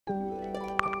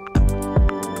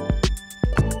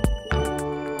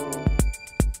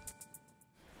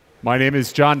My name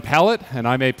is John Pallett, and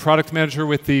I'm a product manager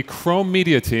with the Chrome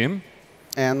Media team.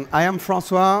 And I am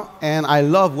Francois, and I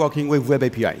love working with web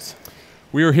APIs.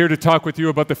 We are here to talk with you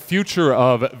about the future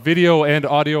of video and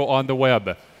audio on the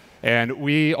web. And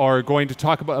we are going to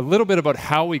talk a little bit about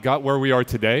how we got where we are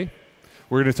today.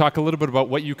 We're going to talk a little bit about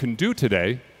what you can do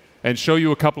today and show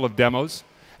you a couple of demos,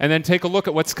 and then take a look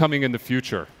at what's coming in the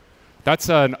future. That's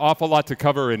an awful lot to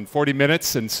cover in 40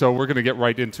 minutes, and so we're going to get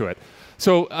right into it.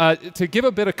 So to give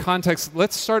a bit of context,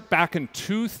 let's start back in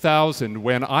 2000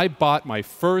 when I bought my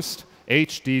first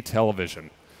HD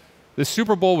television. The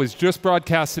Super Bowl was just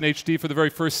broadcast in HD for the very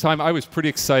first time. I was pretty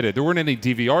excited. There weren't any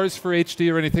DVRs for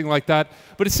HD or anything like that,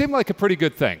 but it seemed like a pretty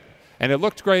good thing. And it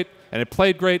looked great, and it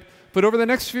played great. But over the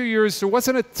next few years, there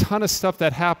wasn't a ton of stuff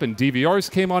that happened. DVRs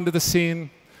came onto the scene,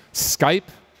 Skype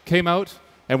came out,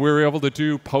 and we were able to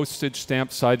do postage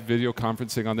stamp side video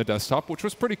conferencing on the desktop, which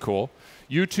was pretty cool.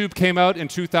 YouTube came out in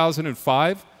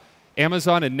 2005.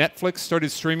 Amazon and Netflix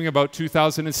started streaming about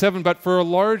 2007, but for a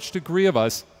large degree of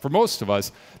us, for most of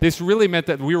us, this really meant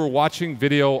that we were watching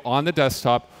video on the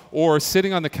desktop or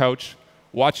sitting on the couch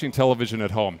watching television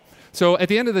at home. So at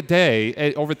the end of the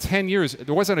day, over 10 years,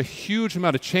 there wasn't a huge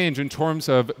amount of change in terms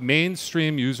of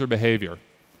mainstream user behavior.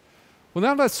 Well,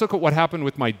 now let's look at what happened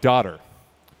with my daughter.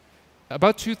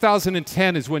 About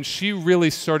 2010 is when she really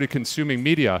started consuming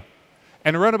media,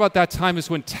 and around about that time is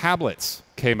when tablets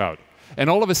came out. And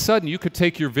all of a sudden, you could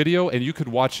take your video and you could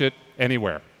watch it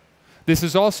anywhere. This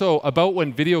is also about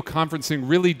when video conferencing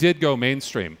really did go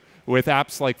mainstream with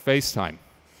apps like FaceTime.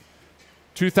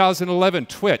 2011,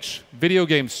 Twitch, video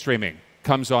game streaming,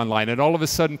 comes online, and all of a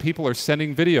sudden, people are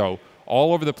sending video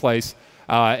all over the place.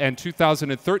 And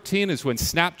 2013 is when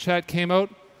Snapchat came out,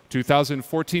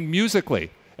 2014, Musical.ly.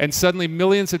 And suddenly,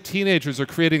 millions of teenagers are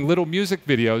creating little music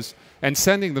videos and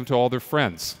sending them to all their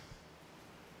friends.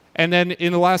 And then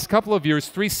in the last couple of years,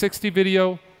 360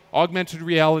 video, augmented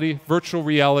reality, virtual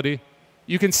reality.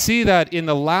 You can see that in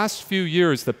the last few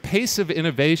years, the pace of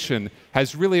innovation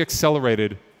has really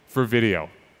accelerated for video.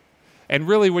 And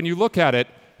really, when you look at it,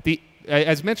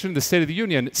 as mentioned in the State of the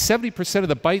Union, 70% of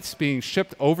the bytes being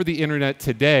shipped over the internet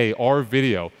today are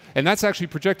video. And that's actually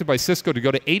projected by Cisco to go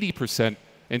to 80%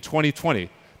 in 2020.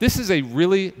 This is a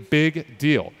really big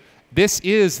deal. This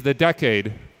is the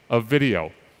decade of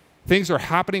video. Things are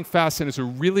happening fast, and it's a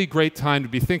really great time to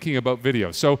be thinking about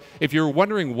video. So if you're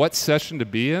wondering what session to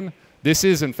be in, this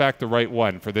is, in fact, the right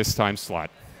one for this time slot.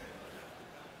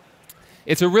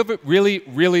 It's a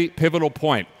really pivotal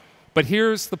point. But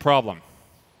here's the problem.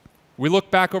 We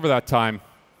look back over that time.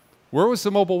 Where was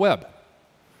the mobile web?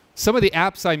 Some of the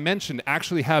apps I mentioned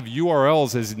actually have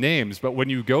URLs as names, but when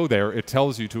you go there, it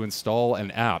tells you to install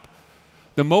an app.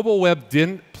 The mobile web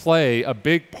didn't play a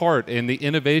big part in the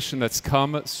innovation that's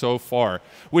come so far,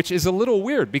 which is a little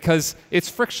weird because it's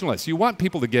frictionless. You want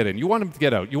people to get in. You want them to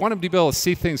get out. You want them to be able to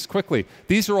see things quickly.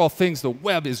 These are all things the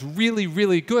web is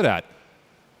really good at.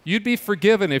 You'd be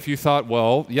forgiven if you thought,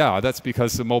 well, yeah, that's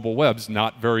because the mobile web's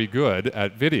not very good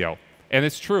at video. And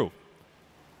it's true.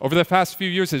 Over the past few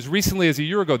years, as recently as a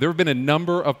year ago, there have been a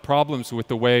number of problems with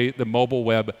the way the mobile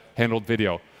web handled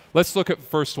video. Let's look at the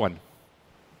first one.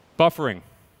 Buffering.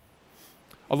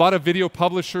 A lot of video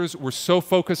publishers were so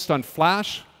focused on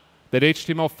Flash that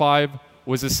HTML5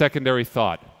 was a secondary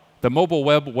thought. The mobile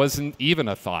web wasn't even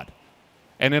a thought.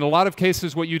 And in a lot of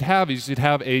cases, what you'd have is you'd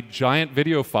have a giant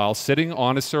video file sitting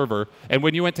on a server, and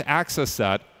when you went to access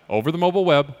that over the mobile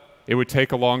web, it would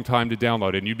take a long time to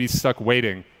download, and you'd be stuck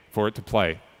waiting for it to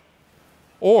play.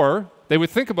 Or they would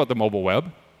think about the mobile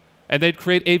web, and they'd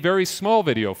create a very small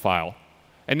video file.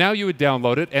 And now you would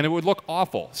download it, and it would look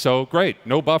awful. So great,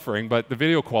 no buffering, but the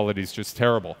video quality is just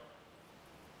terrible.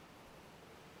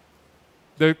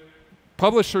 The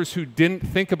publishers who didn't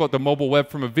think about the mobile web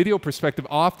from a video perspective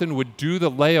often would do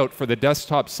the layout for the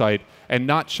desktop site and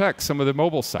not check some of the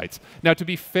mobile sites. Now, to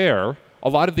be fair, a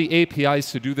lot of the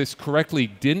APIs to do this correctly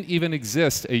didn't even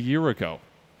exist a year ago.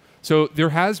 So there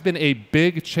has been a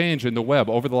big change in the web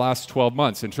over the last 12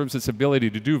 months in terms of its ability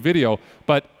to do video,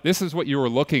 but this is what you were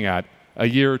looking at a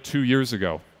year, 2 years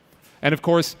ago. And of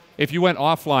course, if you went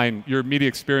offline, your media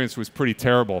experience was pretty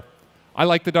terrible. I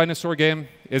like the dinosaur game.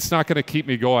 It's not going to keep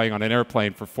me going on an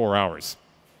airplane for 4 hours.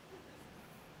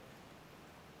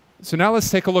 So now let's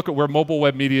take a look at where mobile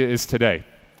web media is today.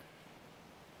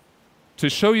 To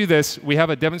show you this, we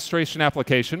have a demonstration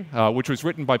application, which was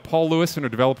written by Paul Lewis and our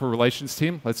developer relations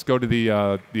team. Let's go to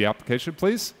the application,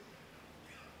 please.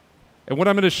 And what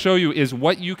I'm going to show you is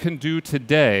what you can do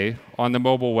today on the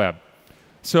mobile web.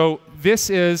 So this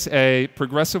is a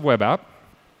progressive web app,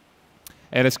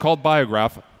 and it's called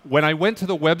Biograph. When I went to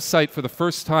the website for the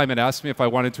first time and asked me if I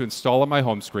wanted to install on my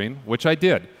home screen, which I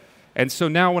did, And so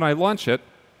now when I launch it,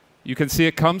 you can see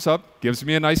it comes up, gives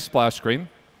me a nice splash screen,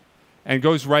 and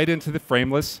goes right into the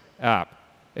frameless app.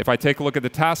 If I take a look at the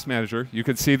task manager, you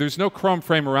can see there's no Chrome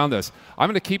frame around this. I'm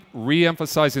going to keep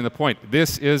re-emphasizing the point.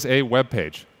 This is a web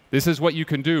page. This is what you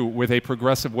can do with a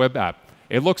progressive web app.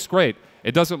 It looks great.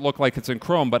 It doesn't look like it's in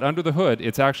Chrome, but under the hood,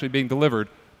 it's actually being delivered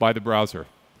by the browser.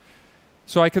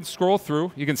 So I can scroll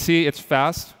through. You can see it's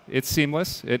fast, it's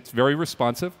seamless, it's very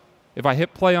responsive. If I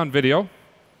hit play on video,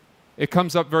 it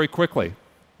comes up very quickly.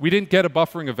 We didn't get a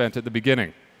buffering event at the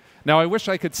beginning. Now, I wish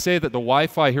I could say that the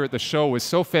Wi-Fi here at the show was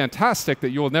so fantastic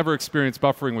that you will never experience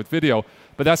buffering with video,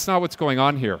 but that's not what's going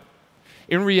on here.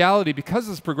 In reality, because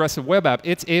it's a progressive web app,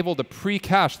 it's able to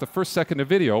pre-cache the first second of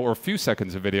video, or a few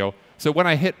seconds of video, so when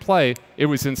I hit play, it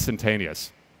was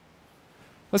instantaneous.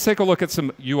 Let's take a look at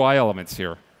some UI elements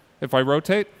here. If I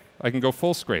rotate, I can go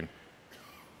full screen.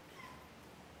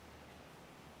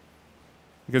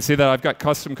 You can see that I've got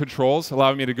custom controls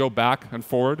allowing me to go back and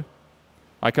forward.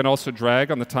 I can also drag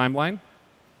on the timeline.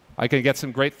 I can get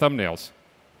some great thumbnails.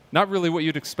 Not really what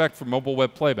you'd expect from mobile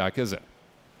web playback, is it?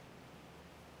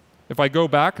 If I go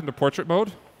back into portrait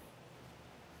mode,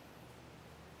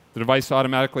 the device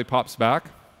automatically pops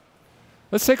back.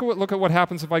 Let's take a look at what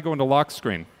happens if I go into lock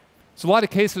screen. There's a lot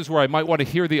of cases where I might want to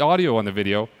hear the audio on the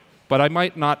video, but I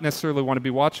might not necessarily want to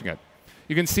be watching it.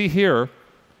 You can see here,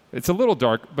 it's a little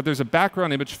dark, but there's a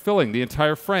background image filling the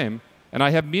entire frame, and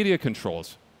I have media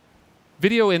controls.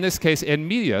 Video in this case, and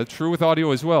media, true with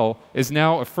audio as well, is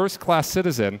now a first-class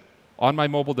citizen on my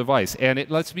mobile device, and it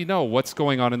lets me know what's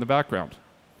going on in the background.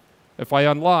 If I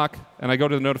unlock and I go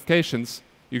to the notifications,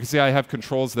 you can see I have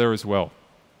controls there as well.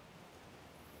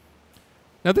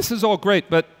 Now this is all great,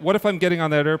 but what if I'm getting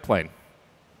on that airplane?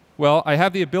 Well, I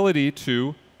have the ability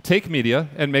to take media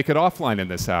and make it offline in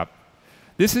this app.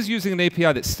 This is using an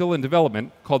API that's still in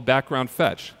development called background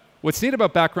fetch. What's neat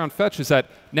about background fetch is that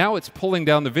now it's pulling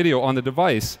down the video on the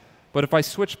device, but if I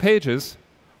switch pages,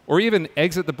 or even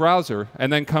exit the browser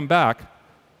and then come back,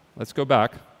 let's go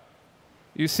back,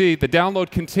 you see the download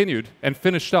continued and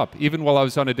finished up even while I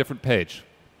was on a different page.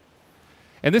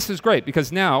 And this is great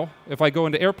because now, if I go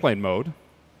into airplane mode,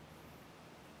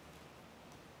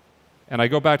 and I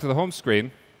go back to the home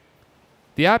screen,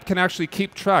 the app can actually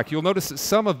keep track. You'll notice that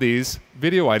some of these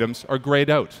video items are grayed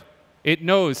out. It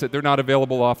knows that they're not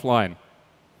available offline.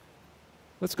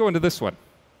 Let's go into this one.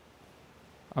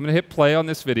 I'm going to hit play on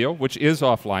this video, which is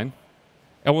offline,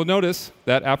 and we'll notice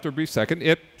that after a brief second,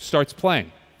 it starts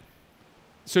playing.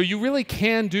 So you really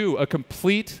can do a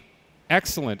complete,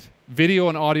 excellent video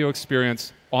and audio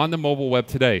experience on the mobile web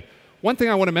today. One thing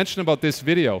I want to mention about this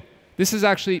video, this is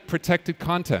actually protected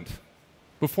content.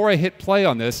 Before I hit play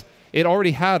on this, it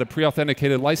already had a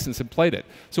pre-authenticated license and played it.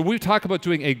 So when we talk about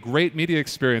doing a great media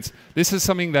experience, this is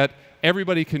something that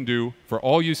everybody can do for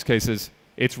all use cases.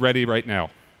 It's ready right now.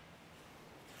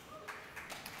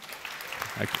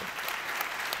 Thank you.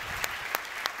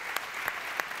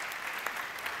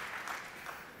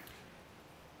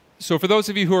 So for those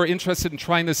of you who are interested in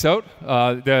trying this out,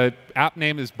 the app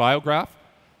name is Biograph.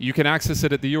 You can access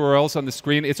it at the URLs on the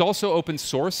screen. It's also open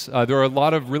source. There are a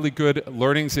lot of really good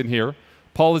learnings in here.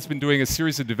 Paul has been doing a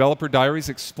series of developer diaries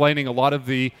explaining a lot of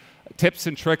the tips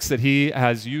and tricks that he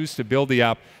has used to build the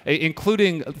app,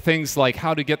 including things like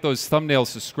how to get those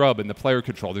thumbnails to scrub in the player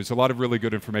control. There's a lot of really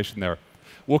good information there.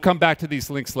 We'll come back to these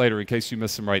links later in case you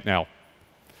missed them right now.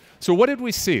 So what did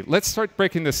we see? Let's start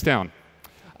breaking this down.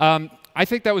 I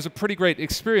think that was a pretty great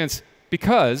experience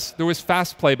because there was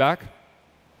fast playback.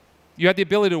 You had the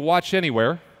ability to watch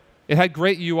anywhere. It had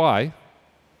great UI.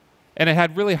 And it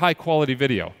had really high quality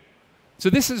video. So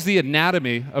this is the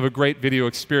anatomy of a great video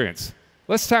experience.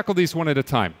 Let's tackle these one at a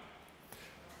time.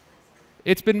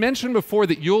 It's been mentioned before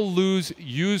that you'll lose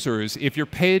users if your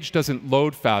page doesn't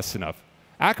load fast enough.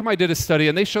 Akamai did a study,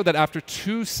 and they showed that after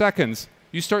 2 seconds,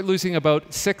 you start losing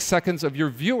about 6 seconds of your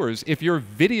viewers if your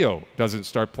video doesn't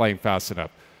start playing fast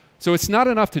enough. So it's not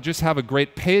enough to just have a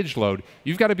great page load.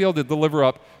 You've got to be able to deliver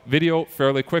up video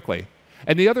fairly quickly.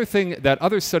 And the other thing that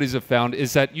other studies have found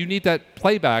is that you need that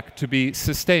playback to be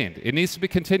sustained. It needs to be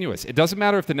continuous. It doesn't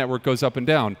matter if the network goes up and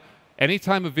down.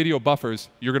 Anytime a video buffers,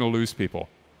 you're going to lose people.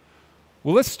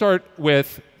 Well, let's start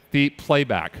with the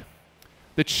playback.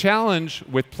 The challenge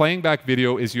with playing back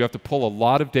video is you have to pull a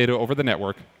lot of data over the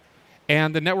network,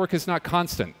 and the network is not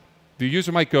constant. The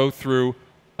user might go through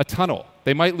a tunnel.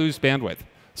 They might lose bandwidth.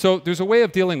 So there's a way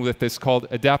of dealing with this called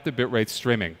adaptive bitrate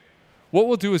streaming. What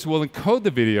we'll do is we'll encode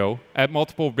the video at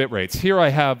multiple bit rates. Here I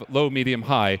have low, medium,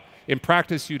 high. In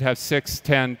practice, you'd have 6,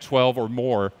 10, 12, or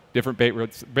more different bit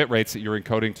rates that you're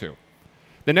encoding to.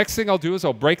 The next thing I'll do is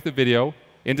I'll break the video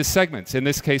into segments, in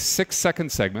this case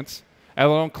 6-second segments, and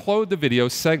it'll encode the video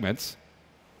segments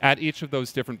at each of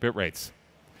those different bit rates.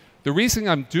 The reason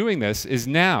I'm doing this is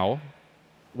now,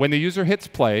 when the user hits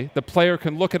play, the player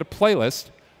can look at a playlist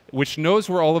which knows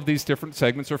where all of these different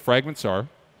segments or fragments are,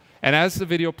 and as the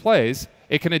video plays,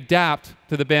 it can adapt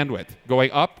to the bandwidth,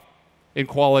 going up in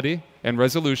quality and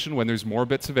resolution when there's more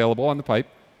bits available on the pipe,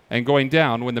 and going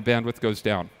down when the bandwidth goes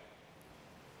down.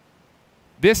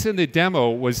 This in the demo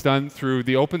was done through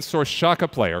the open source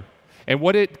THEOPlayer, and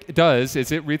what it does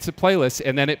is it reads the playlist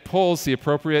and then it pulls the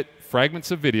appropriate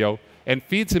fragments of video and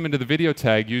feeds them into the video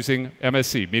tag using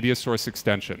MSE, media source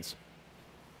extensions.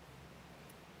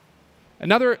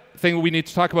 Another thing we need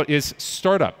to talk about is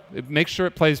startup. Make sure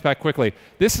it plays back quickly.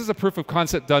 This is a proof of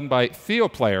concept done by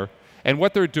THEOPlayer, and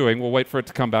what they're doing, we'll wait for it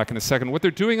to come back in a second, what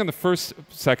they're doing in the first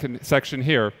section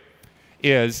here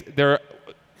is they're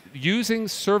using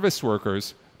service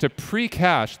workers to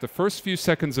pre-cache the first few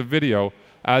seconds of video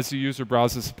as the user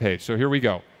browses the page. So here we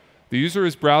go. The user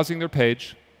is browsing their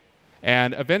page,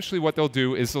 and eventually what they'll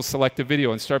do is they'll select a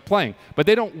video and start playing. But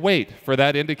they don't wait for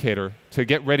that indicator to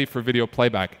get ready for video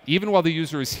playback. Even while the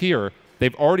user is here,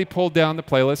 they've already pulled down the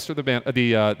playlist or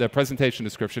the presentation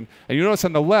description. And you notice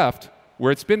on the left,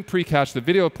 where it's been pre-cached, the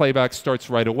video playback starts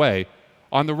right away.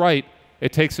 On the right,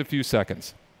 it takes a few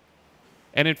seconds.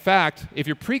 And in fact, if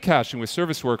you're pre-caching with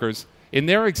service workers, in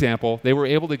their example, they were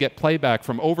able to get playback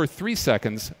from over 3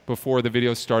 seconds before the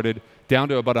video started down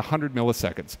to about 100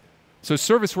 milliseconds. So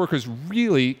service workers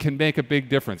really can make a big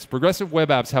difference. Progressive web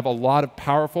apps have a lot of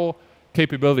powerful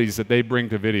capabilities that they bring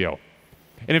to video.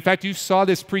 And in fact, you saw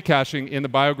this pre-caching in the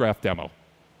Biograph demo.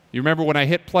 You remember when I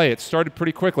hit play, it started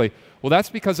pretty quickly. Well, that's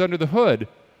because under the hood,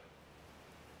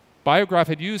 Biograph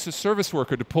had used a service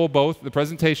worker to pull both the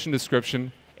presentation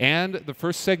description and the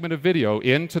first segment of video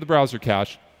into the browser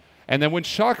cache. And then when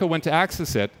Shaka went to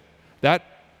access it,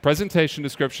 that presentation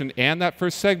description and that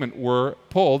first segment were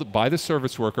pulled by the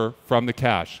service worker from the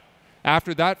cache.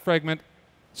 After that fragment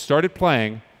started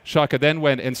playing, Shaka then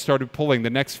went and started pulling the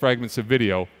next fragments of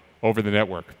video over the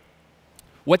network.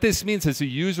 What this means is the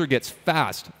user gets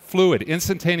fast, fluid,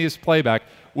 instantaneous playback,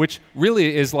 which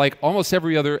really is like almost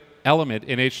every other element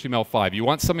in HTML5. You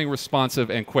want something responsive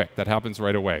and quick that happens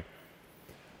right away.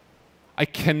 I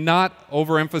cannot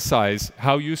overemphasize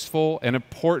how useful and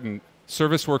important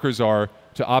service workers are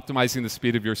to optimizing the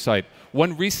speed of your site.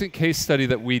 One recent case study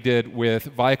that we did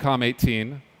with Viacom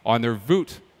 18 on their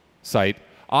Voot site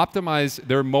optimized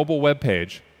their mobile web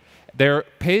page. Their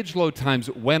page load times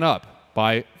went up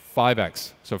by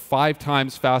 5x, so 5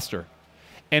 times faster.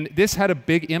 And this had a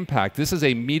big impact. This is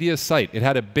a media site. It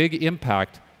had a big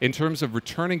impact in terms of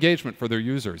return engagement for their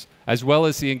users, as well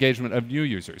as the engagement of new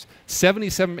users.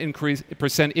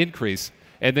 77% increase,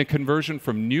 and then conversion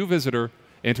from new visitor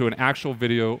into an actual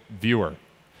video viewer.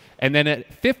 And then a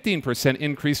 15%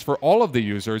 increase for all of the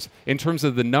users in terms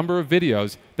of the number of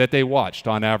videos that they watched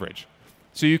on average.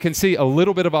 So you can see a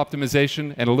little bit of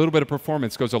optimization and a little bit of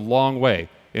performance goes a long way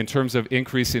in terms of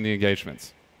increasing the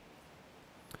engagements.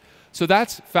 So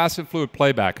that's fast and fluid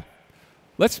playback.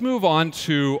 Let's move on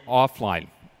to offline.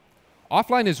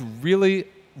 Offline is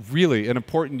really an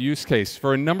important use case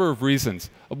for a number of reasons.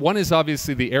 One is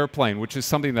obviously the airplane, which is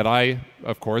something that I,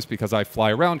 of course, because I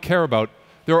fly around, care about.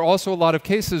 There are also a lot of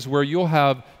cases where you'll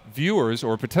have viewers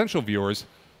or potential viewers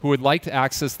who would like to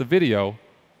access the video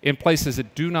in places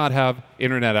that do not have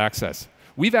internet access.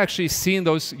 We've actually seen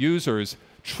those users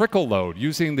trickle load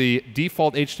using the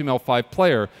default HTML5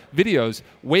 player videos,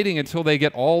 waiting until they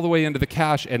get all the way into the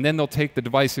cache, and then they'll take the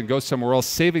device and go somewhere else,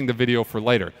 saving the video for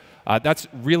later. That's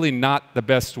really not the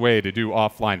best way to do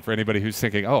offline for anybody who's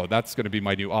thinking, oh, that's going to be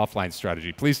my new offline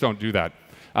strategy. Please don't do that.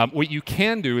 What you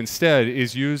can do instead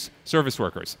is use service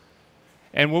workers.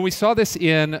 And when we saw this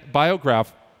in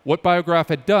Biograph, what Biograph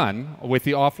had done with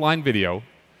the offline video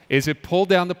is it pulled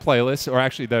down the playlist, or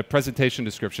actually the presentation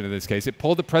description in this case. It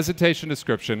pulled the presentation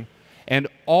description and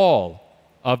all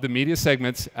of the media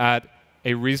segments at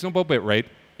a reasonable bit rate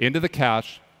into the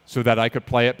cache so that I could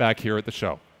play it back here at the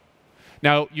show.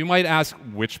 Now, you might ask,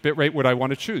 which bit rate would I want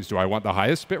to choose? Do I want the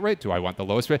highest bit rate? Do I want the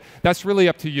lowest bit? That's really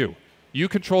up to you. You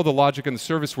control the logic in the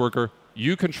service worker.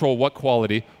 You control what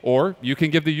quality, or you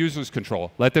can give the users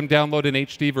control. Let them download an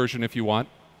HD version if you want,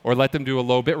 or let them do a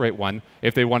low bitrate one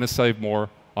if they want to save more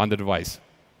on the device.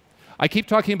 I keep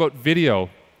talking about video.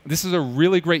 This is a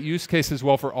really great use case as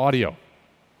well for audio.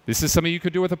 This is something you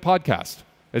could do with a podcast.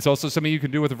 It's also something you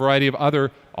can do with a variety of other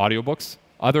audiobooks,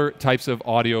 other types of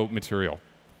audio material.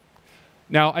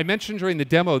 Now, I mentioned during the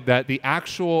demo that the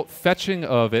actual fetching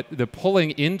of it, the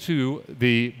pulling into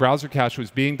the browser cache,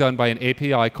 was being done by an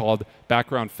API called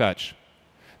background fetch.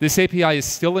 This API is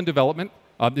still in development.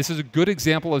 This is a good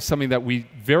example of something that we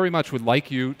very much would like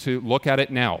you to look at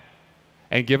it now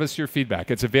and give us your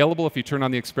feedback. It's available if you turn on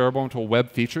the experimental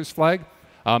web features flag,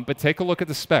 but take a look at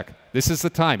the spec. This is the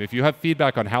time. If you have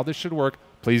feedback on how this should work,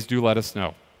 please do let us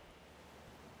know.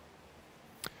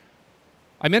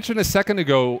 I mentioned a second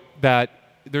ago that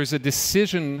there's a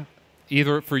decision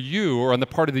either for you or on the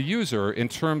part of the user in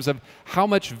terms of how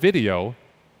much video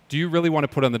do you really want to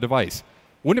put on the device.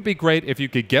 Wouldn't it be great if you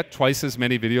could get twice as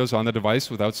many videos on the device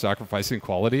without sacrificing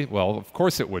quality? Well, of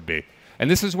course it would be.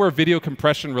 And this is where video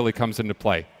compression really comes into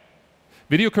play.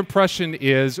 Video compression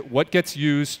is what gets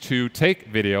used to take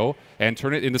video and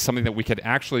turn it into something that we can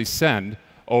actually send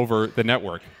over the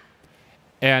network.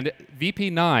 And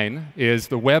VP9 is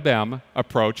the WebM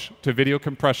approach to video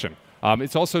compression.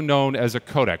 It's also known as a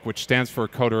codec, which stands for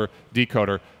coder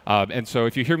decoder. And so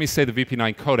if you hear me say the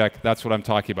VP9 codec, that's what I'm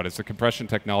talking about. It's a compression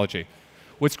technology.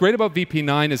 What's great about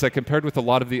VP9 is that compared with a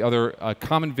lot of the other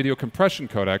common video compression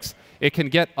codecs, it can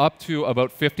get up to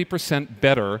about 50%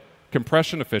 better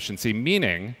compression efficiency,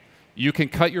 meaning you can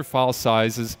cut your file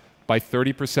sizes by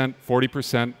 30%,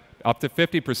 40%, up to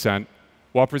 50%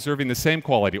 while preserving the same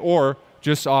quality, or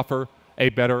just offer a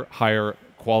better, higher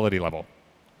quality level.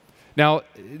 Now,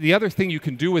 the other thing you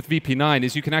can do with VP9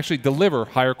 is you can actually deliver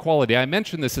higher quality. I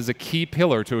mentioned this as a key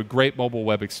pillar to a great mobile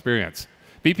web experience.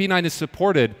 VP9 is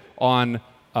supported on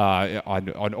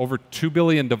over 2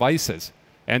 billion devices.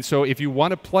 And so if you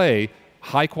want to play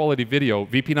high-quality video,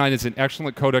 VP9 is an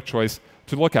excellent codec choice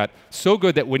to look at. So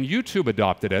good that when YouTube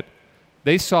adopted it,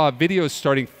 they saw videos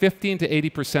starting 15 to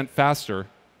 80% faster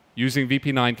using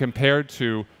VP9 compared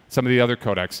to some of the other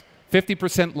codecs.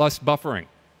 50% less buffering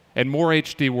and more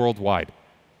HD worldwide.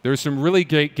 There are some really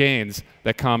great gains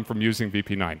that come from using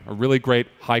VP9, a really great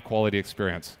high-quality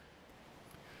experience.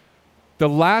 The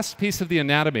last piece of the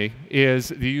anatomy is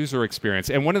the user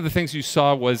experience. And one of the things you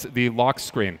saw was the lock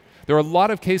screen. There are a lot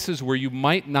of cases where you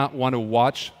might not want to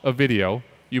watch a video.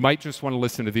 You might just want to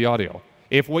listen to the audio.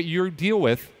 If what you deal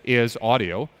with is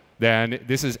audio, then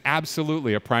this is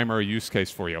absolutely a primary use case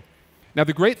for you. Now,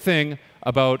 the great thing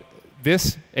about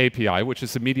this API, which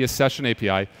is the Media Session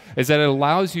API, is that it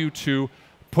allows you to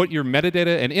put your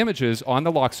metadata and images on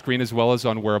the lock screen as well as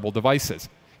on wearable devices.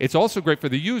 It's also great for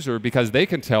the user because they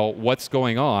can tell what's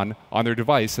going on their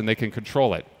device and they can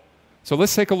control it. So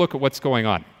let's take a look at what's going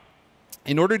on.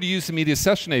 In order to use the Media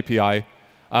Session API,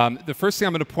 the first thing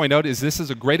I'm going to point out is this is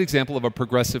a great example of a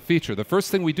progressive feature. The first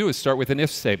thing we do is start with an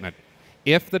if statement.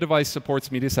 If the device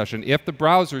supports Media Session, if the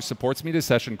browser supports Media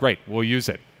Session, great, we'll use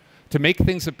it. To make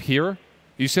things appear,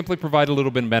 you simply provide a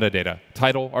little bit of metadata,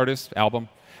 title, artist, album,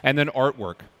 and then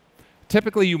artwork.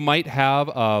 Typically, you might have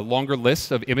a longer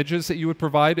list of images that you would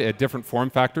provide at different form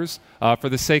factors. For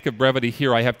the sake of brevity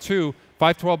here, I have two,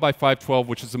 512 by 512,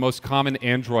 which is the most common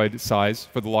Android size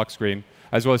for the lock screen,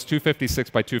 as well as 256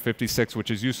 by 256,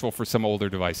 which is useful for some older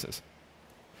devices.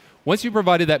 Once you've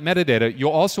provided that metadata,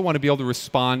 you'll also want to be able to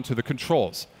respond to the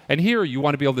controls. And here, you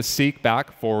want to be able to seek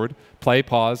back, forward, play,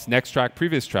 pause, next track,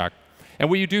 previous track. And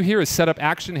what you do here is set up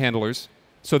action handlers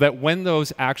so that when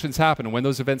those actions happen and when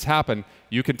those events happen,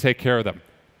 you can take care of them.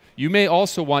 You may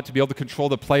also want to be able to control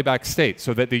the playback state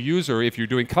so that the user, if you're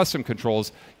doing custom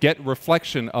controls, get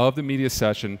reflection of the media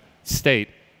session state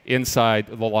inside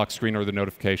the lock screen or the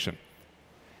notification.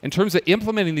 In terms of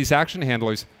implementing these action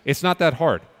handlers, it's not that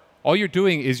hard. All you're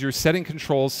doing is you're setting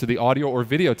controls to the audio or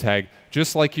video tag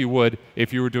just like you would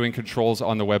if you were doing controls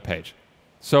on the web page.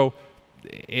 So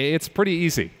it's pretty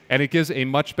easy, and it gives a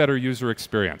much better user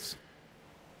experience.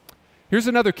 Here's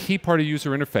another key part of user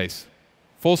interface,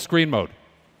 full screen mode.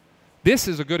 This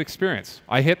is a good experience.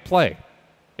 I hit play.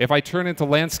 If I turn into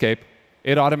landscape,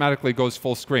 it automatically goes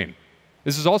full screen.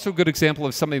 This is also a good example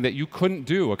of something that you couldn't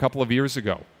do a couple of years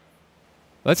ago.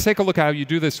 Let's take a look at how you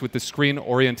do this with the Screen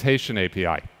Orientation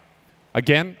API.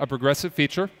 Again, a progressive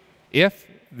feature. If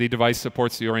the device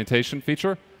supports the orientation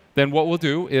feature, then what we'll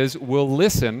do is we'll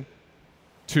listen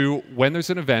to when there's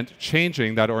an event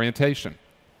changing that orientation.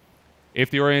 If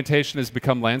the orientation has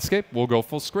become landscape, we'll go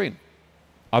full screen.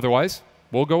 Otherwise,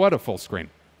 we'll go out of full screen.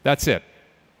 That's it.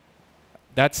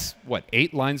 That's, what,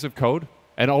 8 lines of code?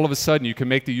 And all of a sudden, you can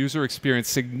make the user experience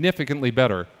significantly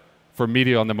better for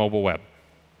media on the mobile web.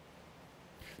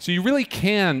 So you really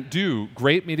can do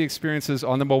great media experiences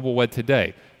on the mobile web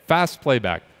today. Fast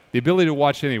playback, the ability to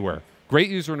watch anywhere, great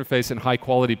user interface, and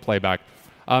high-quality playback.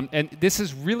 And this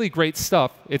is really great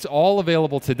stuff. It's all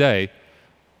available today.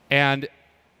 And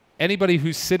anybody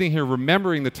who's sitting here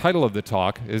remembering the title of the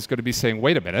talk is going to be saying,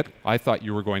 wait a minute, I thought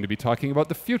you were going to be talking about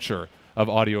the future of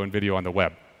audio and video on the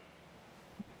web.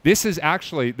 This is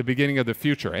actually the beginning of the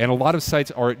future, and a lot of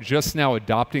sites are just now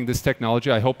adopting this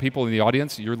technology. I hope people in the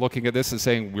audience, you're looking at this and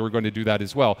saying, we're going to do that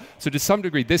as well. So to some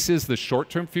degree, this is the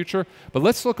short-term future, but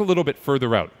let's look a little bit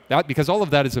further out, because all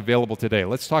of that is available today.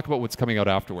 Let's talk about what's coming out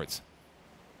afterwards.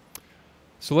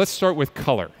 So let's start with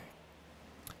color.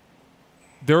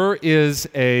 There are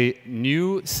a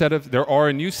new set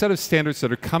of standards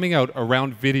that are coming out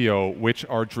around video which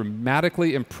are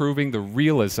dramatically improving the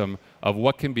realism of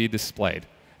what can be displayed.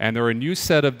 And there are a new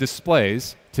set of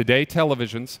displays, today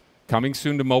televisions, coming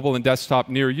soon to mobile and desktop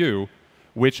near you,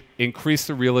 which increase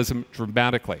the realism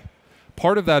dramatically.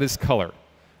 Part of that is color.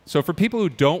 So for people who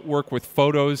don't work with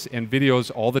photos and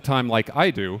videos all the time like I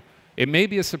do, it may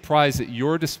be a surprise that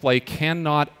your display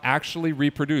cannot actually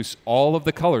reproduce all of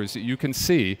the colors that you can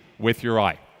see with your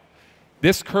eye.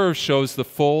 This curve shows the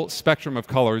full spectrum of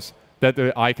colors that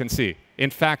the eye can see. In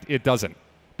fact, it doesn't,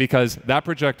 because that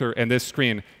projector and this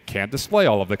screen can't display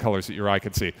all of the colors that your eye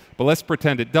can see. But let's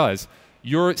pretend it does.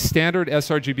 Your standard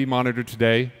sRGB monitor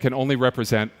today can only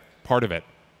represent part of it.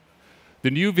 The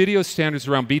new video standards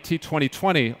around BT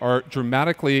 2020 are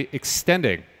dramatically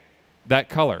extending that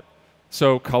color.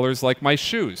 So colors like my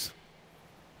shoes.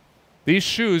 These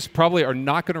shoes probably are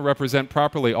not going to represent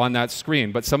properly on that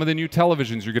screen, but some of the new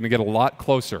televisions you're going to get a lot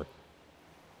closer.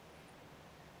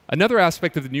 Another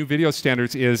aspect of the new video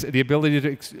standards is the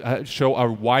ability to show a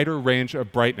wider range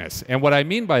of brightness. And what I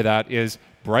mean by that is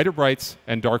brighter brights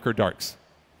and darker darks.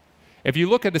 If you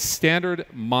look at a standard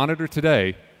monitor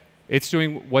today, it's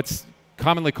doing what's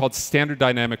commonly called standard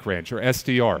dynamic range, or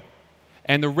SDR.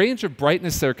 And the range of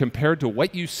brightness there compared to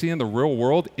what you see in the real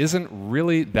world isn't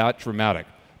really that dramatic.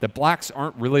 The blacks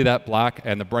aren't really that black,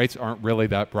 and the brights aren't really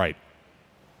that bright.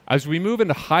 As we move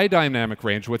into high dynamic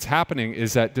range, what's happening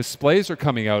is that displays are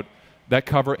coming out that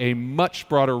cover a much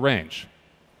broader range.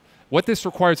 What this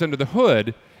requires under the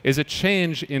hood is a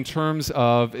change in terms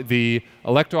of the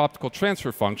electro-optical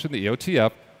transfer function, the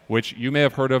EOTF, which you may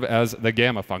have heard of as the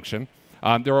gamma function.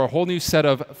 There are a whole new set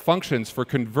of functions for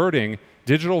converting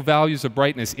digital values of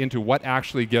brightness into what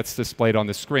actually gets displayed on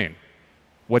the screen.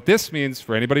 What this means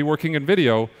for anybody working in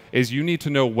video is you need to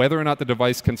know whether or not the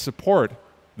device can support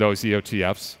those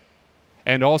EOTFs,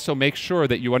 and also make sure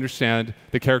that you understand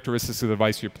the characteristics of the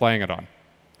device you're playing it on.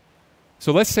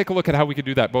 So let's take a look at how we could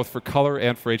do that both for color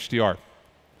and for HDR.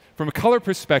 From a color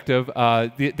perspective,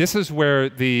 this is where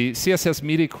the CSS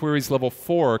Media Queries Level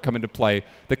 4 come into play.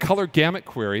 The color gamut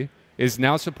query is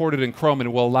now supported in Chrome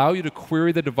and will allow you to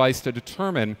query the device to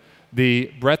determine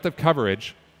the breadth of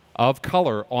coverage of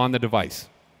color on the device.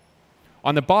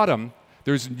 On the bottom,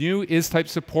 there's new is-type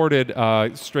supported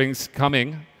strings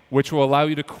coming, which will allow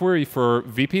you to query for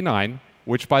VP9,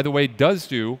 which, by the way, does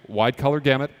do wide color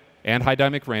gamut and high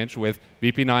dynamic range with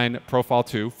VP9 Profile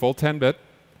 2, full 10-bit,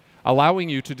 allowing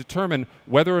you to determine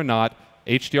whether or not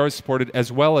HDR is supported,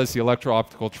 as well as the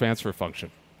electro-optical transfer function.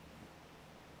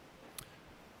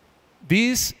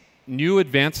 These new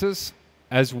advances,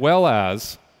 as well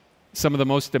as some of the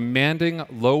most demanding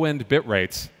low-end bit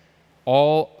rates,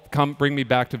 all bring me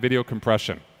back to video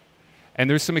compression. And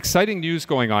there's some exciting news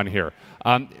going on here.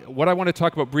 What I want to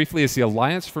talk about briefly is the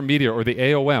Alliance for Media, or the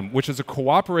AOM, which is a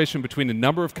cooperation between a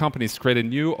number of companies to create a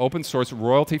new open-source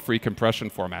royalty-free compression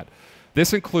format.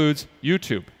 This includes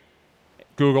YouTube,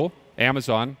 Google,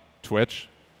 Amazon, Twitch,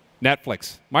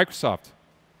 Netflix, Microsoft,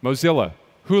 Mozilla,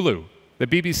 Hulu, the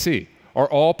BBC, are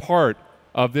all part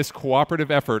of this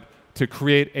cooperative effort to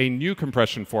create a new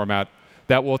compression format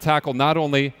that will tackle not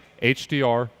only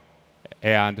HDR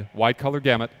and wide color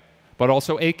gamut, but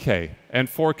also 8K and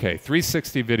 4K,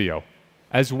 360 video,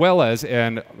 as well as,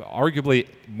 and arguably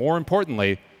more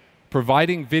importantly,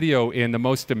 providing video in the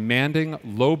most demanding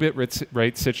low bit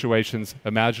rate situations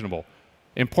imaginable.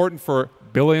 Important for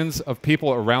billions of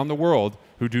people around the world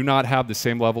who do not have the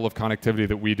same level of connectivity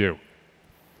that we do.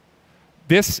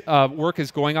 This work is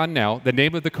going on now. The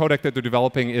name of the codec that they're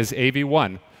developing is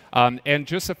AV1. And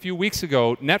just a few weeks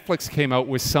ago, Netflix came out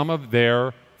with some of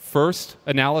their first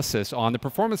analysis on the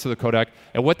performance of the codec,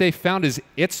 and what they found is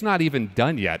it's not even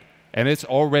done yet, and it's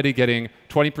already getting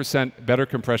 20% better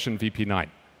compression VP9.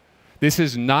 This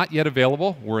is not yet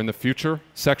available. We're in the future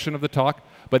section of the talk,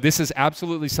 but this is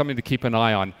absolutely something to keep an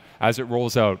eye on as it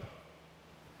rolls out.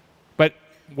 But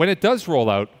when it does roll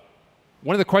out,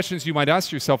 one of the questions you might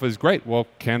ask yourself is, great, well,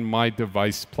 can my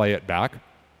device play it back?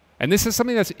 And this is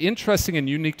something that's interesting and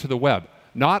unique to the web.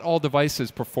 Not all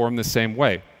devices perform the same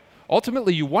way.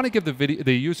 Ultimately, you want to give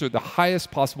the user the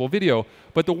highest possible video,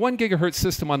 but the 1 gigahertz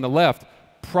system on the left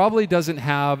probably doesn't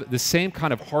have the same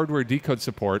kind of hardware decode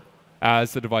support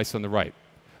as the device on the right.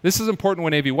 This is important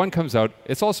when AV1 comes out.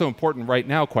 It's also important right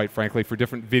now, quite frankly, for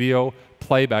different video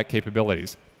playback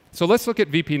capabilities. So let's look at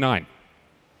VP9.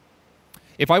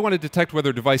 If I want to detect whether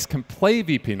a device can play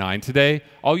VP9 today,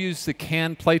 I'll use the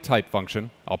can play type function.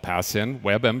 I'll pass in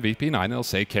WebM-VP9, and it'll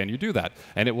say, can you do that?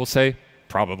 And it will say,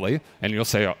 probably. And you'll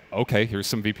say, OK, here's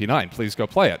some VP9. Please go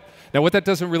play it. Now, what that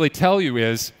doesn't really tell you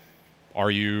is,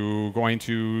 are you going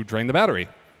to drain the battery?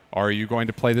 Are you going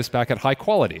to play this back at high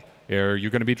quality? Are you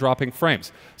going to be dropping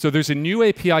frames? So there's a new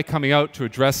API coming out to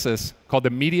address this called the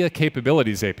Media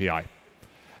Capabilities API.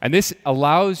 And this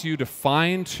allows you to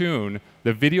fine-tune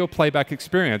the video playback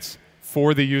experience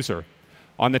for the user.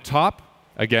 On the top,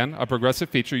 again, a progressive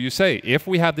feature, you say, if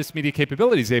we have this Media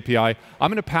Capabilities API,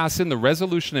 I'm going to pass in the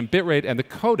resolution and bitrate and the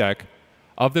codec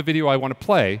of the video I want to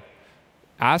play,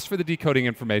 ask for the decoding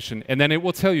information, and then it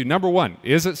will tell you, number one,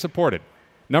 is it supported?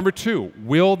 Number two,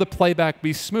 will the playback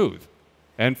be smooth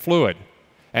and fluid?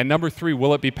 And number three,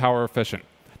 will it be power efficient?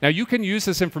 Now, you can use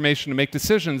this information to make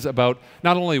decisions about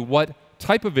not only what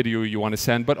type of video you want to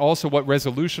send, but also what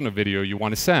resolution of video you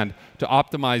want to send to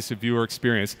optimize the viewer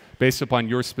experience based upon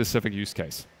your specific use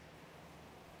case.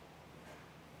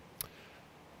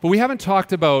 But we haven't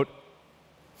talked about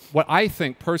what I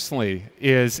think personally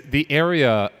is the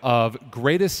area of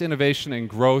greatest innovation and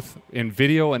growth in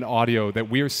video and audio that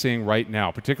we are seeing right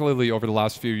now, particularly over the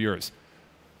last few years.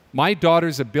 My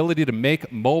daughter's ability to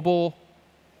make mobile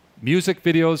music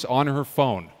videos on her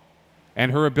phone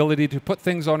and her ability to put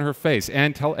things on her face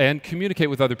and communicate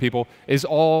with other people is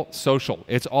all social.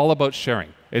 It's all about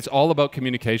sharing. It's all about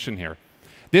communication here.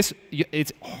 It's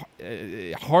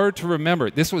hard to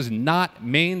remember. This was not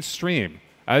mainstream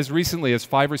as recently as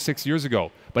 5 or 6 years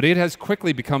ago, but it has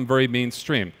quickly become very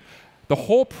mainstream. The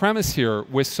whole premise here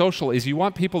with social is you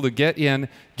want people to get in,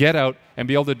 get out, and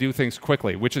be able to do things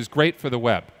quickly, which is great for the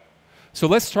web. So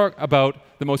let's talk about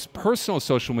the most personal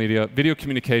social media, video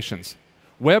communications.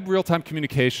 Web real-time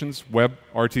communications,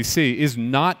 WebRTC, is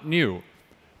not new.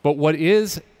 But what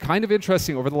is kind of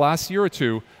interesting over the last year or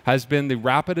two has been the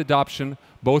rapid adoption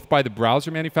both by the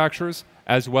browser manufacturers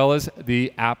as well as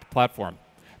the app platform.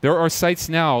 There are sites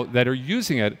now that are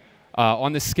using it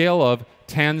on the scale of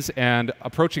tens and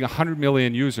approaching 100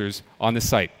 million users on the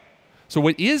site. So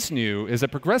what is new is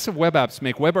that progressive web apps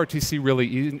make WebRTC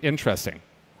really interesting.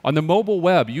 On the mobile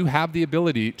web, you have the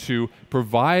ability to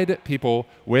provide people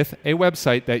with a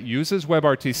website that uses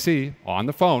WebRTC on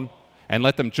the phone and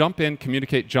let them jump in,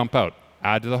 communicate, jump out.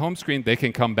 Add to the home screen, they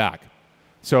can come back.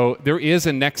 So there is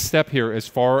a next step here as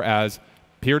far as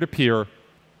peer-to-peer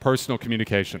personal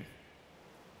communication.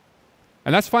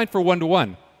 And that's fine for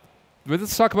one-to-one. But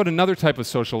let's talk about another type of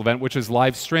social event, which is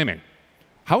live streaming.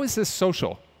 How is this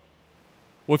social?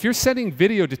 Well, if you're sending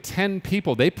video to 10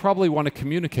 people, they probably want to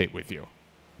communicate with you.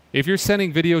 If you're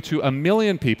sending video to 1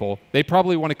 million people, they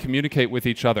probably want to communicate with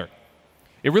each other.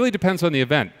 It really depends on the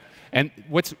event. And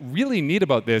what's really neat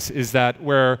about this is that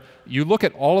where you look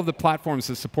at all of the platforms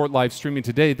that support live streaming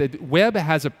today, the web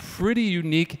has a pretty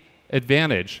unique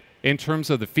advantage in terms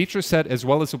of the feature set as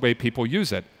well as the way people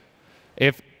use it.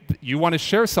 If you want to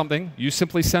share something, you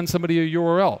simply send somebody a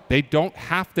URL. They don't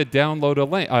have to download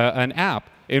an app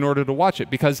in order to watch it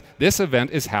because this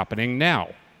event is happening now.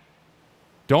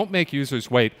 Don't make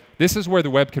users wait. This is where the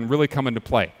web can really come into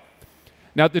play.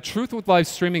 Now, the truth with live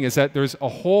streaming is that there's a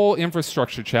whole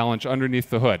infrastructure challenge underneath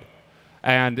the hood.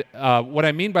 And what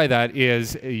I mean by that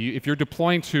is if you're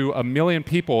deploying to 1 million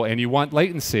people and you want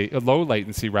latency, low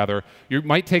latency rather, you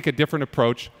might take a different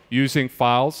approach using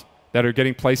files that are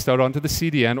getting placed out onto the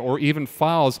CDN or even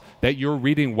files that you're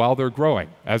reading while they're growing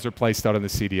as they're placed out on the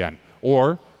CDN.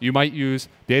 Or you might use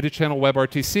data channel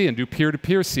WebRTC and do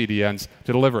peer-to-peer CDNs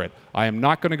to deliver it. I am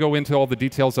not going to go into all the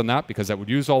details on that because that would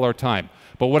use all our time.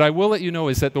 But what I will let you know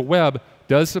is that the web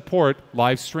does support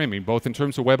live streaming, both in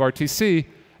terms of WebRTC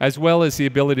as well as the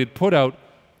ability to put out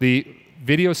the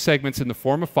video segments in the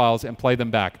form of files and play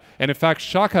them back. And in fact,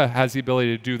 Shaka has the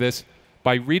ability to do this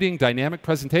by reading dynamic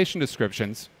presentation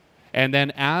descriptions and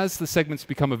then as the segments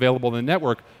become available in the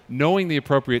network, knowing the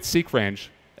appropriate seek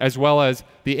range as well as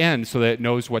the end so that it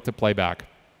knows what to play back.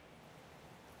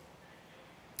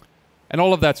 And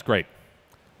all of that's great.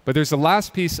 But there's the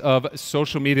last piece of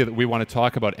social media that we want to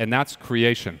talk about, and that's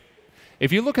creation.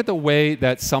 If you look at the way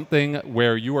that something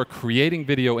where you are creating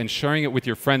video and sharing it with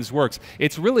your friends works,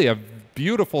 it's really a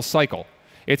beautiful cycle.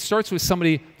 It starts with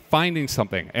somebody finding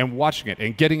something and watching it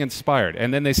and getting inspired,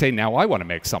 and then they say, now I want to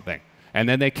make something. And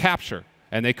then they capture,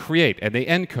 and they create, and they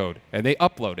encode, and they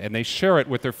upload, and they share it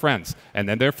with their friends. And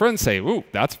then their friends say, ooh,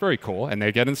 that's very cool, and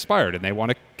they get inspired, and they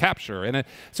want to capture. And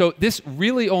so this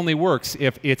really only works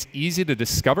if it's easy to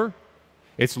discover,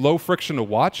 it's low friction to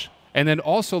watch, and then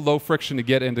also low friction to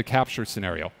get into capture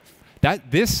scenario.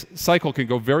 This cycle can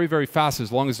go very, very fast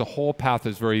as long as the whole path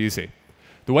is very easy.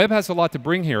 The web has a lot to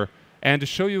bring here, and to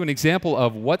show you an example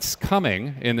of what's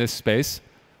coming in this space,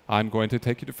 I'm going to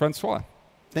take you to Francois.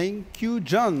 Thank you,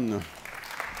 John.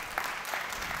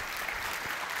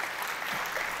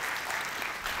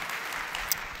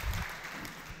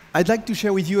 I'd like to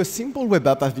share with you a simple web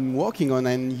app I've been working on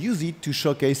and use it to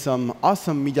showcase some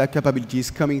awesome media capabilities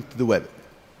coming to the web.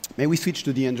 May we switch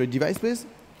to the Android device, please?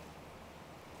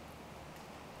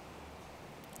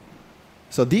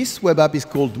 So this web app is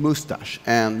called Moustache,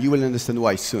 and you will understand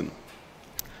why soon.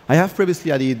 I have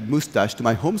previously added Moustache to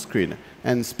my home screen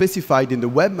and specified in the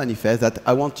web manifest that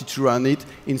I wanted to run it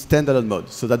in standalone mode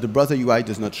so that the browser UI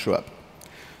does not show up.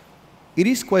 It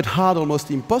is quite hard,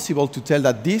 almost impossible, to tell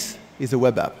that this is a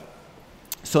web app.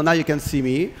 So now you can see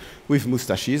me with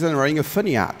moustaches and wearing a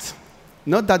funny hat.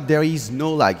 Not that there is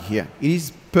no lag here. It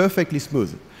is perfectly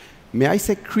smooth. May I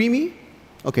say creamy?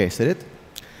 OK, said it.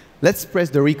 Let's press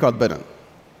the record button.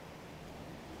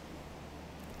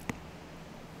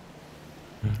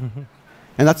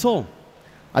 And that's all.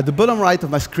 At the bottom right of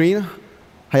my screen,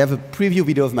 I have a preview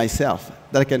video of myself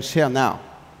that I can share now.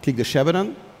 Click the share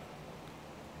button.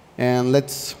 And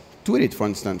let's tweet it, for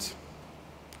instance.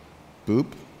 Boop.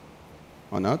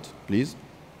 Or not, please.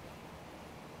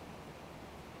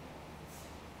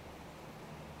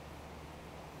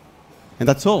 And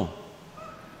that's all.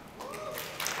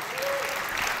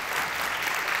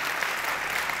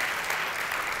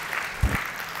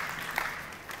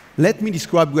 Let me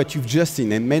describe what you've just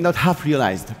seen and may not have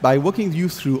realized by walking you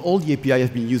through all the API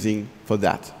I've been using for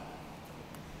that.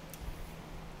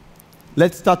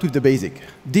 Let's start with the basic.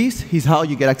 This is how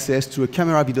you get access to a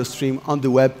camera video stream on the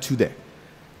web today.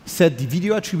 Set the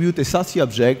video attribute src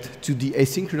object to the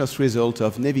asynchronous result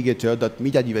of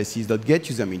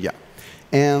navigator.mediadevices.getUserMedia.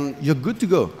 And you're good to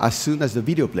go as soon as the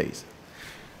video plays.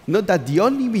 Note that the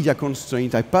only media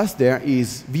constraint I pass there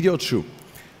is video true.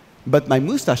 But my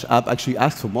Moustache app actually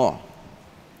asks for more.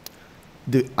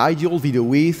 The ideal video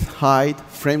width, height,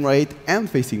 frame rate, and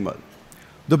facing mode.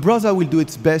 The browser will do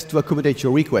its best to accommodate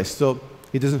your request, so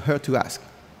it doesn't hurt to ask.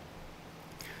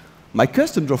 My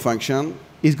custom draw function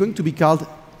is going to be called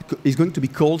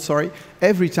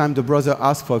every time the browser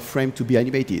asks for a frame to be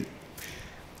animated,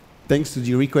 thanks to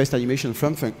the request animation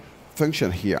from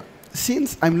function here.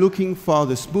 Since I'm looking for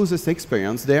the smoothest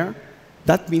experience there,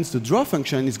 that means the draw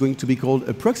function is going to be called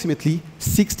approximately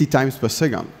 60 times per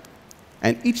second.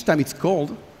 And each time it's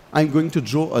called, I'm going to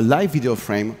draw a live video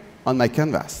frame on my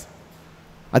canvas.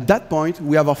 At that point,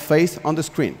 we have our face on the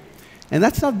screen. And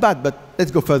that's not bad, but let's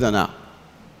go further now.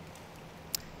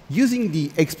 Using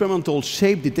the experimental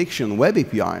shape detection web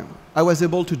API, I was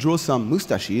able to draw some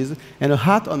moustaches and a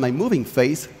hat on my moving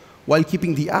face while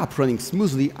keeping the app running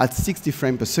smoothly at 60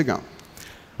 frames per second.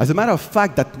 As a matter of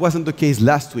fact, that wasn't the case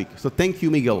last week. So thank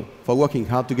you, Miguel, for working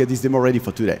hard to get this demo ready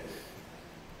for today.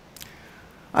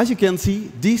 As you can see,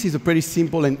 this is a pretty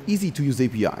simple and easy-to-use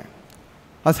API.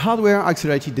 As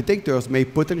hardware-accelerated detectors may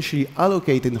potentially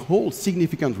allocate and hold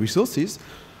significant resources,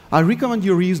 I recommend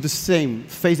you reuse the same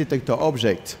face detector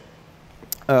object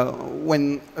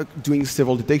when doing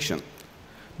several detections.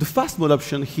 The fast mode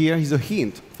option here is a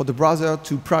hint for the browser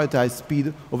to prioritize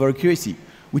speed over accuracy,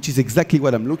 which is exactly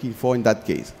what I'm looking for in that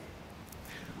case.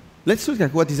 Let's look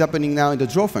at what is happening now in the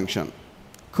draw function.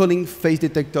 Calling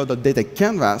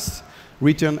faceDetector.detectCanvas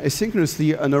returns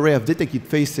asynchronously an array of detected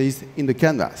faces in the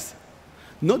canvas.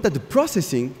 Note that the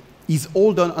processing is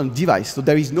all done on device, so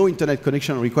there is no internet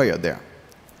connection required there.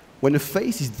 When a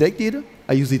face is detected,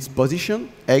 I use its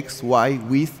position, x, y,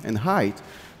 width, and height,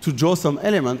 to draw some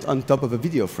element on top of a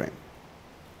video frame.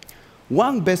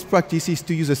 One best practice is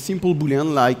to use a simple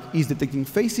Boolean like is detecting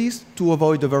faces to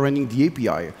avoid overrunning the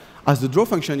API, as the draw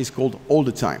function is called all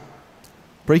the time.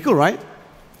 Pretty cool, right?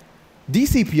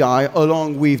 This API,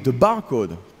 along with the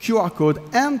barcode, QR code,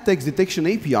 and text detection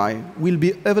API, will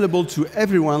be available to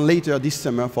everyone later this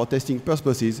summer for testing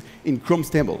purposes in Chrome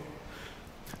Stable.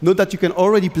 Note that you can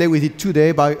already play with it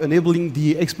today by enabling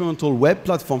the experimental web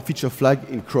platform feature flag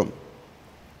in Chrome.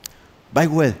 By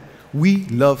the way, we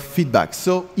love feedback.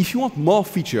 So if you want more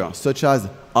features, such as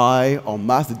eye or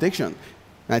mask detection,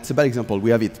 it's a bad example, we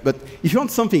have it. But if you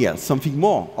want something else, something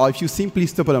more, or if you simply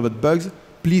stop on about bugs,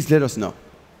 please let us know.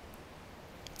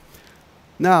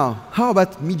 Now, how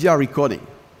about media recording?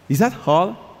 Is that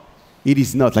hard? It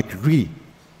is not, like really.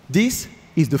 This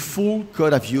is the full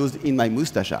code I've used in my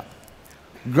Moustache app.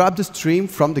 Grab the stream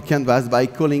from the canvas by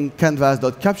calling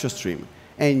canvas.captureStream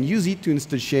and use it to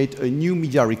instantiate a new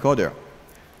media recorder.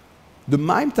 The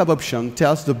MIME tab option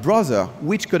tells the browser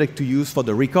which codec to use for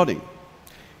the recording.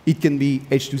 It can be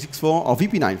H.264 or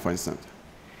VP9, for instance.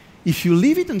 If you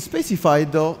leave it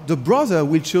unspecified, though, the browser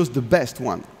will choose the best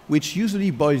one, which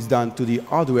usually boils down to the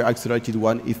hardware-accelerated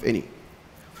one, if any.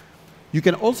 You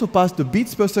can also pass the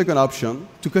bits per second option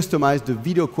to customize the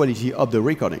video quality of the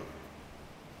recording.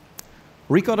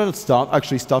 Recorder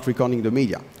actually start recording the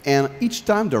media. And each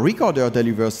time the recorder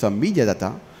delivers some media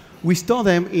data, we store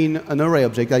them in an array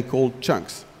object I call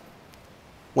chunks.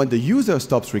 When the user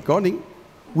stops recording,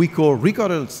 we call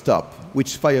recorder.stop,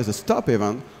 which fires a stop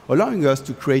event, allowing us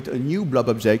to create a new blob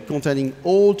object containing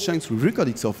all chunks we've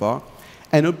recorded so far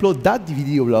and upload that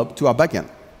video blob to our backend.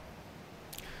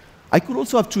 I could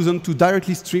also have chosen to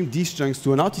directly stream these chunks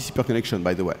to an RTC connection,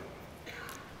 by the way.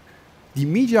 The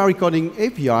media recording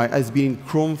API has been in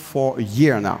Chrome for a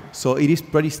year now, so it is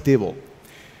pretty stable.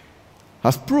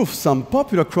 As proof, some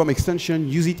popular Chrome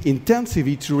extensions use it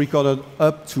intensively to record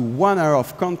up to 1 hour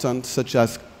of content, such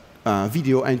as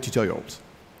video and tutorials.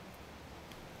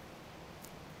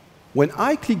 When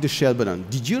I click the Share button,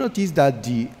 did you notice that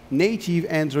the native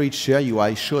Android Share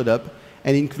UI showed up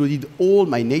and included all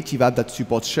my native apps that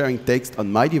support sharing text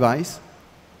on my device?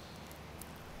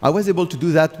 I was able to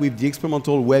do that with the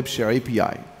experimental Web Share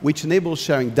API, which enables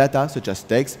sharing data such as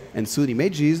text and soon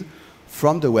images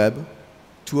from the web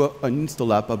to an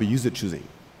install app of a user choosing.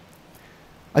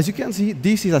 As you can see,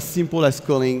 this is as simple as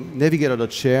calling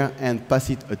navigator.share and pass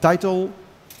it a title,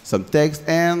 some text,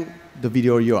 and the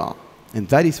video URL. And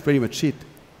that is pretty much it.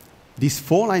 These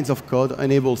 4 lines of code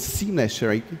enable seamless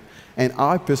sharing, and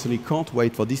I personally can't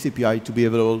wait for this API to be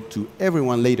available to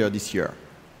everyone later this year.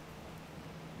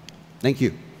 Thank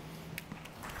you.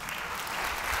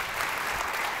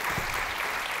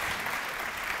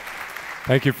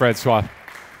 Thank you, Francois.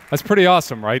 That's pretty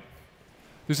awesome, right?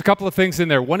 There's a couple of things in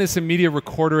there. One is the Media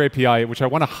Recorder API, which I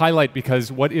want to highlight because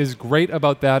what is great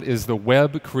about that is the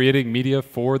web creating media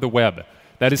for the web.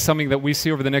 That is something that we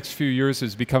see over the next few years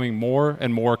is becoming more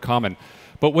and more common.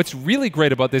 But what's really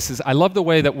great about this is I love the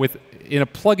way that in a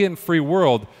plug-in free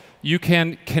world, you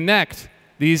can connect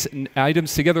these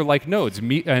items together like nodes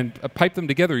and pipe them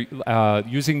together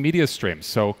using media streams.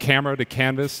 So camera to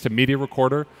canvas to media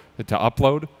recorder to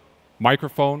upload,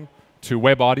 microphone to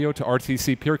web audio to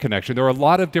RTC peer connection. There are a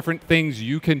lot of different things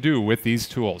you can do with these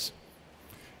tools.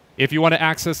 If you want to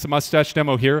access the Mustache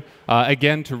demo here,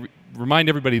 again, to remind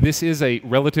everybody, this is a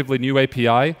relatively new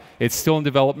API. It's still in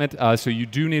development, so you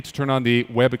do need to turn on the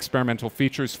Web Experimental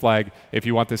Features flag if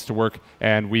you want this to work,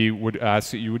 and we would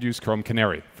ask that you would use Chrome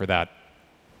Canary for that.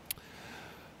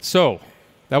 So,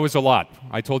 that was a lot.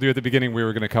 I told you at the beginning we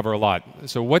were going to cover a lot.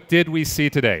 So what did we see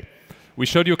today? We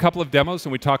showed you a couple of demos,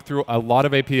 and we talked through a lot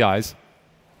of APIs,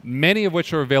 many of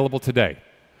which are available today.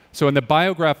 So in the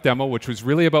Biograph demo, which was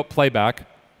really about playback,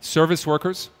 service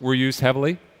workers were used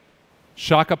heavily.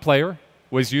 THEOPlayer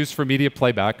was used for media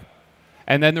playback.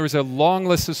 And then there was a long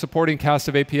list of supporting cast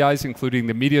of APIs, including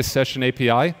the Media Session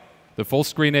API, the Full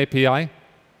Screen API,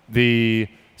 the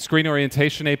Screen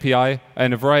Orientation API,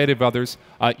 and a variety of others.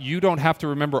 You don't have to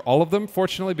remember all of them,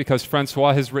 fortunately, because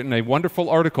Francois has written a wonderful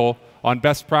article on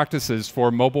best practices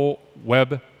for mobile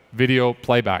web video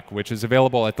playback, which is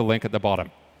available at the link at the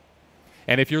bottom.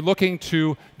 And if you're looking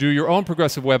to do your own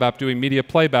progressive web app doing media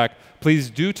playback, please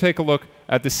do take a look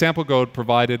at the sample code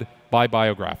provided by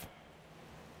Biograph.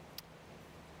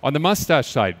 On the Mustache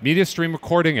side, Media Stream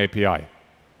Recording API,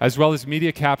 as well as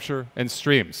Media Capture and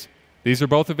Streams. These are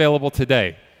both available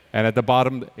today. And at the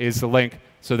bottom is the link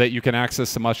so that you can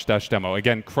access the Mustache demo.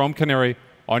 Again, Chrome Canary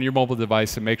on your mobile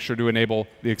device, and make sure to enable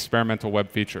the experimental web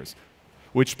features.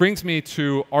 Which brings me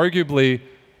to arguably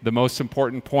the most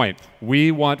important point.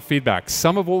 We want feedback.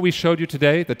 Some of what we showed you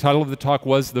today, the title of the talk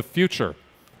was The Future.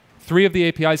 3 of the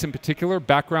APIs in particular,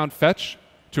 background fetch,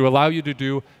 to allow you to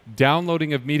do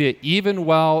downloading of media even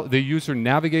while the user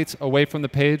navigates away from the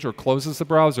page or closes the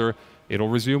browser. It'll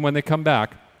resume when they come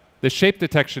back. The Shape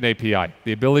Detection API,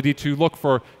 the ability to look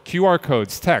for QR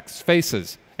codes, text,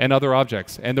 faces, and other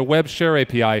objects. And the Web Share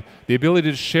API, the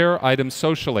ability to share items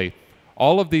socially.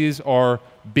 All of these are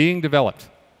being developed.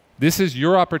 This is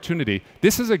your opportunity.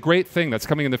 This is a great thing that's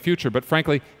coming in the future, but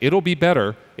frankly, it'll be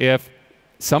better if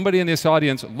somebody in this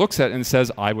audience looks at it and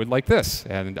says, I would like this.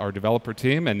 And our developer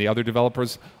team and the other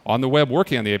developers on the web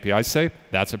working on the APIs say,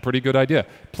 that's a pretty good idea.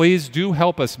 Please do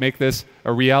help us make this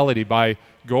a reality by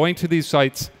going to these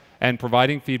sites and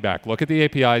providing feedback. Look at the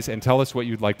APIs and tell us what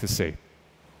you'd like to see.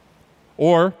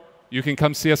 Or you can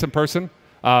come see us in person.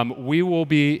 We will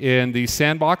be in the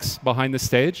sandbox behind the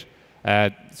stage.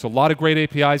 It's a lot of great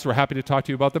APIs. We're happy to talk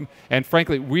to you about them. And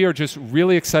frankly, we are just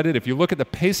really excited. If you look at the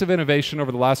pace of innovation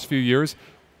over the last few years,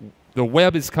 the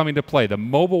web is coming to play. The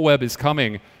mobile web is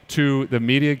coming to the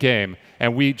media game.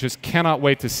 And we just cannot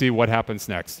wait to see what happens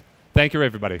next. Thank you,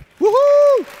 everybody.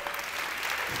 Woohoo!